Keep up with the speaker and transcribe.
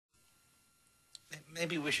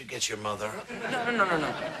Maybe we should get your mother. No.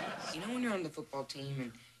 You know when you're on the football team and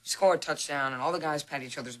you score a touchdown and all the guys pat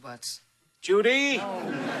each other's butts? Judy? No.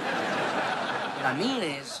 What I mean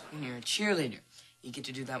is, when you're a cheerleader, you get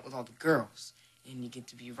to do that with all the girls. And you get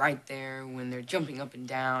to be right there when they're jumping up and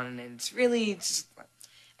down, and it's really just...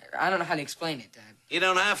 I don't know how to explain it, Dad. You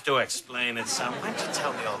don't have to explain it, son. Why'd you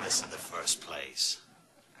tell me all this in the first place?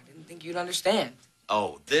 I didn't think you'd understand.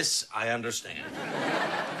 Oh, this I understand.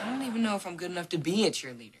 I don't even know if I'm good enough to be a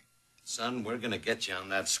cheerleader. Son, we're gonna get you on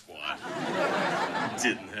that squad.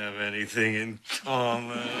 Didn't have anything in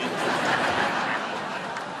common.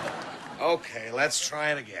 Okay, let's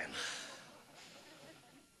try it again.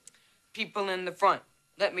 People in the front,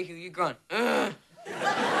 let me hear you grunt.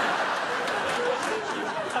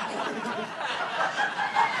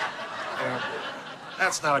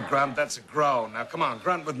 That's not a grunt, that's a groan. Now, come on,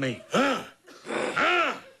 grunt with me. Bigger,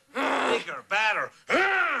 badder.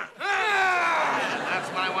 Yeah, that's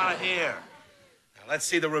what I want to hear. Now, let's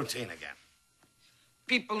see the routine again.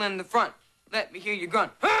 People in the front, let me hear you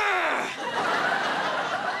grunt.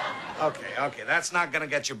 Okay, that's not gonna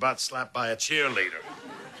get your butt slapped by a cheerleader.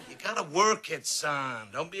 You gotta work it, son.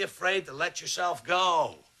 Don't be afraid to let yourself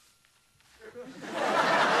go.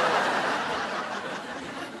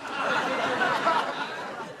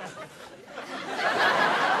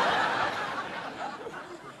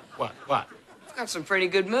 What? You've got some pretty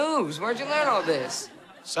good moves. Where'd you learn all this?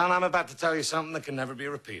 Son, I'm about to tell you something that can never be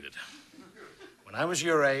repeated. When I was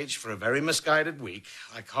your age, for a very misguided week,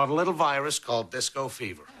 I caught a little virus called disco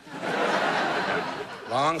fever.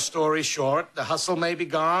 Long story short, the hustle may be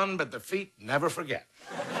gone, but the feet never forget.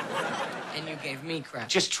 And you gave me crap.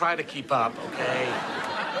 Just try to keep up, okay?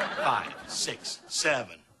 5, 6,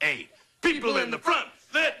 7, 8. People in the front,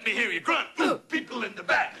 let me hear you grunt. People in the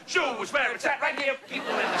back, show us where it's at. Right here. People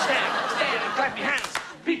in the stand and clap your hands.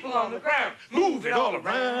 People on the ground, move it all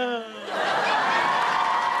around.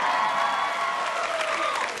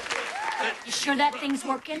 You sure that thing's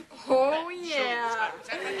working? Oh, yeah.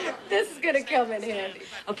 This is gonna come in handy.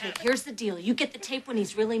 Okay, here's the deal. You get the tape when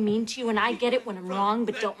he's really mean to you, and I get it when I'm wrong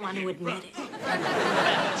but don't want to admit it.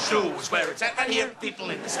 Show us where it's at. Right here. People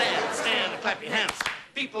in the stand and clap your hands.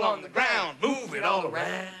 People on the ground, move it all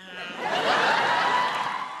around.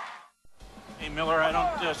 Hey, Miller, I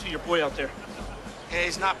don't see your boy out there. Yeah,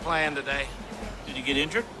 he's not playing today. Did he get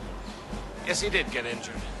injured? Yes, he did get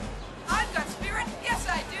injured. I've got spirit. Yes,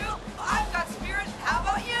 I do. I've got spirit. How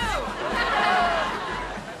about you?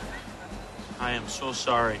 I am so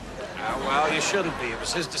sorry. Well, you shouldn't be. It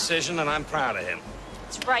was his decision, and I'm proud of him.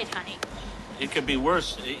 That's right, honey. It could be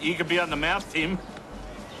worse. He could be on the math team.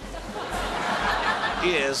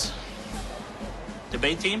 He is.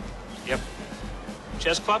 Debate team? Yep.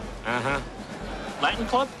 Chess club? Uh-huh. Latin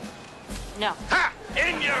club? No. Ha!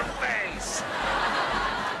 In your face!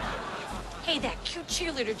 Hey, that cute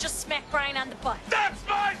cheerleader just smacked Brian on the butt. That's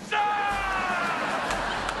my son!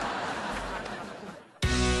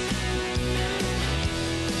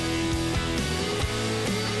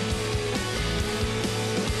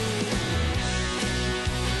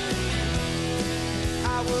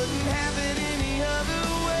 I wouldn't have it any other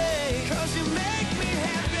way, 'cause you make